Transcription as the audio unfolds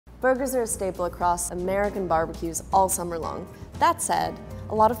Burgers are a staple across American barbecues all summer long. That said,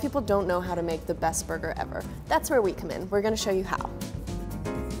 a lot of people don't know how to make the best burger ever. That's where we come in. We're going to show you how.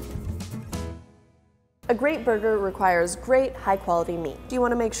 A great burger requires great, high-quality meat. You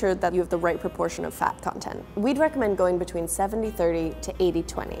want to make sure that you have the right proportion of fat content. We'd recommend going between 70-30 to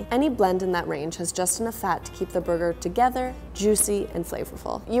 80-20. Any blend in that range has just enough fat to keep the burger together, juicy, and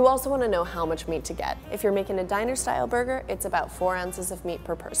flavorful. You also want to know how much meat to get. If you're making a diner-style burger, it's about 4 ounces of meat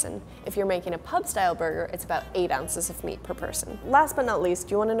per person. If you're making a pub-style burger, it's about 8 ounces of meat per person. Last but not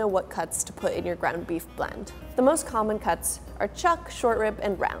least, you want to know what cuts to put in your ground beef blend. The most common cuts are chuck, short rib,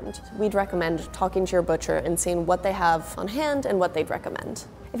 and round. We'd recommend talking to your butcher and seeing what they have on hand and what they'd recommend.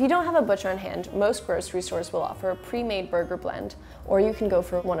 If you don't have a butcher on hand, most grocery stores will offer a pre-made burger blend, or you can go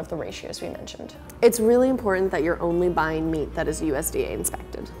for one of the ratios we mentioned. It's really important that you're only buying meat that is USDA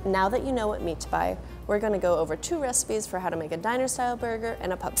inspected. Now that you know what meat to buy, we're going to go over 2 recipes for how to make a diner-style burger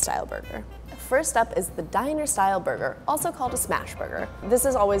and a pub-style burger. First up is the diner-style burger, also called a smash burger. This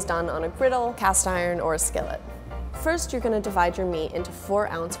is always done on a griddle, cast iron, or a skillet. First, you're going to divide your meat into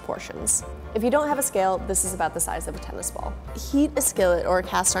 4-ounce portions. If you don't have a scale, this is about the size of a tennis ball. Heat a skillet or a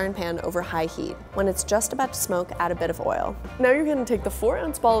cast iron pan over high heat. When it's just about to smoke, add a bit of oil. Now you're going to take the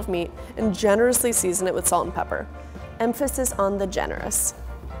 4-ounce ball of meat and generously season it with salt and pepper. Emphasis on the generous.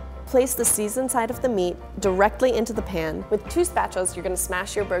 Place the seasoned side of the meat directly into the pan. With 2 spatulas, you're going to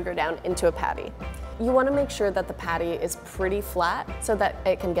smash your burger down into a patty. You want to make sure that the patty is pretty flat so that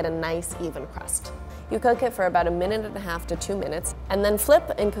it can get a nice, even crust. You cook it for about 1.5 minutes to 2 minutes, and then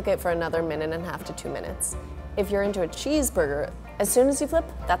flip and cook it for another 1.5 minutes to 2 minutes. If you're into a cheeseburger, as soon as you flip,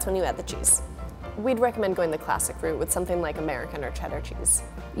 that's when you add the cheese. We'd recommend going the classic route with something like American or cheddar cheese.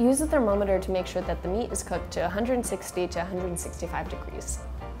 Use a thermometer to make sure that the meat is cooked to 160 to 165 degrees.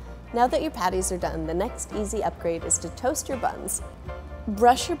 Now that your patties are done, the next easy upgrade is to toast your buns.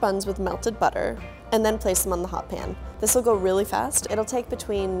 Brush your buns with melted butter and then place them on the hot pan. This will go really fast. It'll take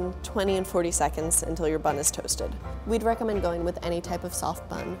between 20 and 40 seconds until your bun is toasted. We'd recommend going with any type of soft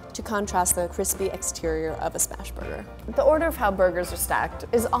bun to contrast the crispy exterior of a smash burger. The order of how burgers are stacked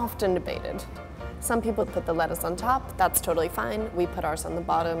is often debated. Some people put the lettuce on top, that's totally fine. We put ours on the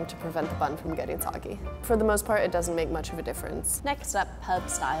bottom to prevent the bun from getting soggy. For the most part, it doesn't make much of a difference. Next up,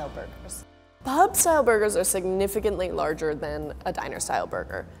 pub-style burgers. Pub-style burgers are significantly larger than a diner-style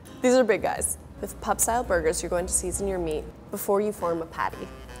burger. These are big guys. With pub-style burgers, you're going to season your meat before you form a patty.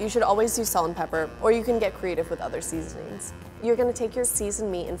 You should always use salt and pepper, or you can get creative with other seasonings. You're going to take your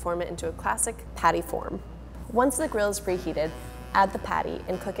seasoned meat and form it into a classic patty form. Once the grill is preheated, add the patty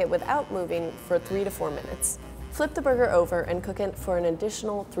and cook it without moving for 3 to 4 minutes. Flip the burger over and cook it for an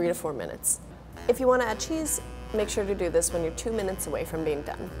additional 3 to 4 minutes. If you want to add cheese, make sure to do this when you're 2 minutes away from being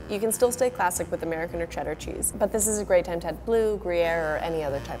done. You can still stay classic with American or cheddar cheese, but this is a great time to add blue, Gruyere, or any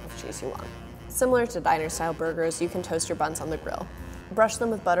other type of cheese you want. Similar to diner-style burgers, you can toast your buns on the grill. Brush them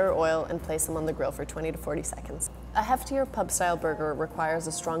with butter or oil and place them on the grill for 20 to 40 seconds. A heftier pub-style burger requires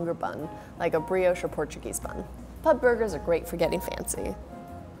a stronger bun, like a brioche or Portuguese bun. Pub burgers are great for getting fancy.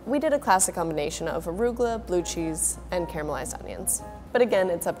 We did a classic combination of arugula, blue cheese, and caramelized onions. But again,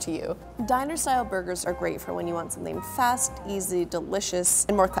 it's up to you. Diner-style burgers are great for when you want something fast, easy, delicious,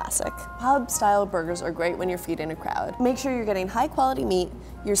 and more classic. Pub-style burgers are great when you're feeding a crowd. Make sure you're getting high-quality meat,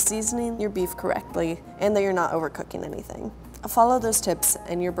 you're seasoning your beef correctly, and that you're not overcooking anything. Follow those tips,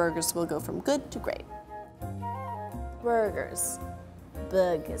 and your burgers will go from good to great. Burgers.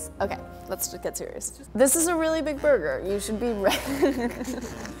 Burgers. Okay, let's get serious. This is a really big burger. You should be ready.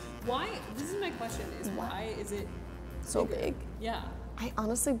 Why? This is my question, is why is it so big? Yeah. I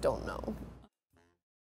honestly don't know.